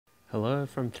Hello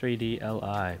from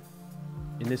 3DLI.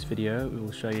 In this video we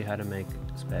will show you how to make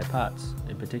spare parts,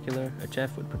 in particular a chair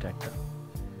foot protector.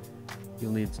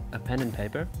 You'll need a pen and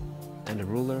paper and a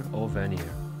ruler or vernier.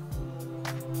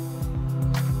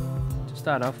 To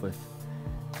start off with,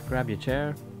 grab your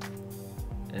chair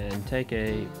and take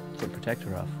a foot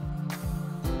protector off.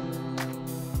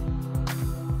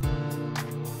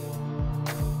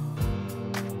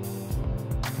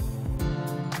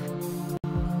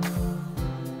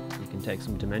 Take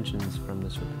some dimensions from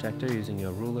this foot protector using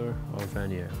your ruler or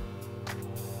vernier.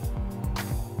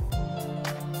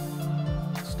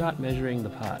 Start measuring the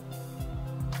part.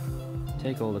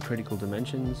 Take all the critical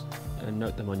dimensions and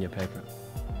note them on your paper.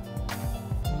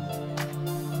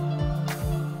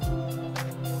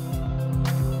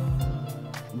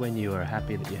 When you are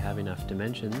happy that you have enough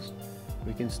dimensions,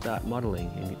 we can start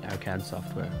modeling in our CAD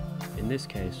software. In this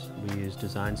case, we use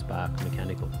Design Spark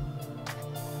Mechanical.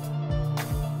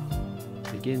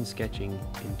 Begin sketching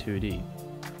in 2D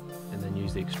and then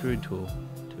use the extrude tool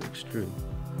to extrude.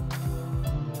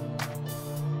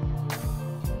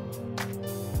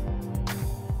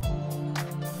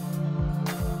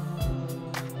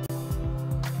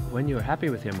 When you are happy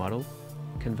with your model,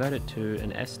 convert it to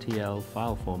an STL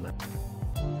file format.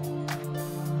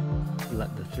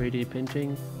 Let the 3D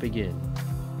printing begin.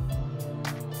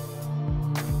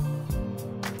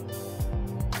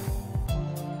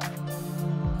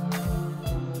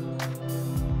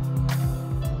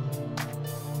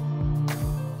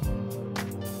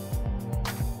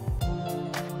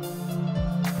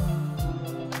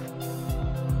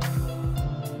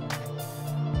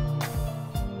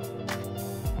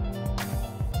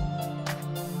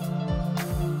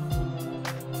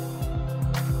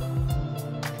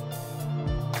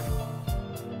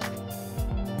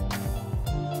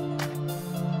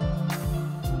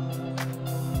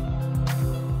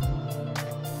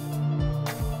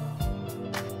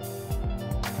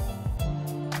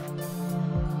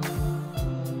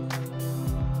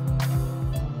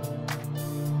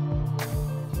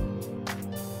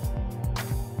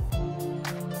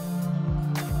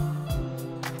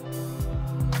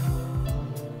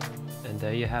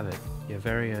 There you have it, your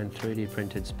very own 3D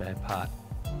printed spare part.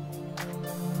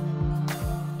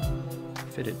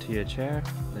 Fit it to your chair,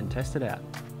 then test it out.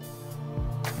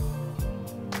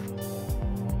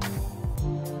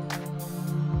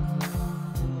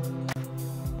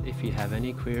 If you have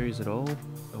any queries at all,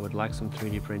 or would like some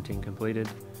 3D printing completed,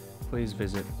 please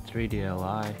visit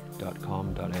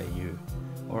 3dli.com.au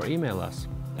or email us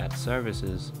at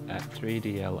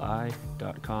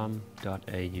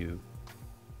services@3dli.com.au.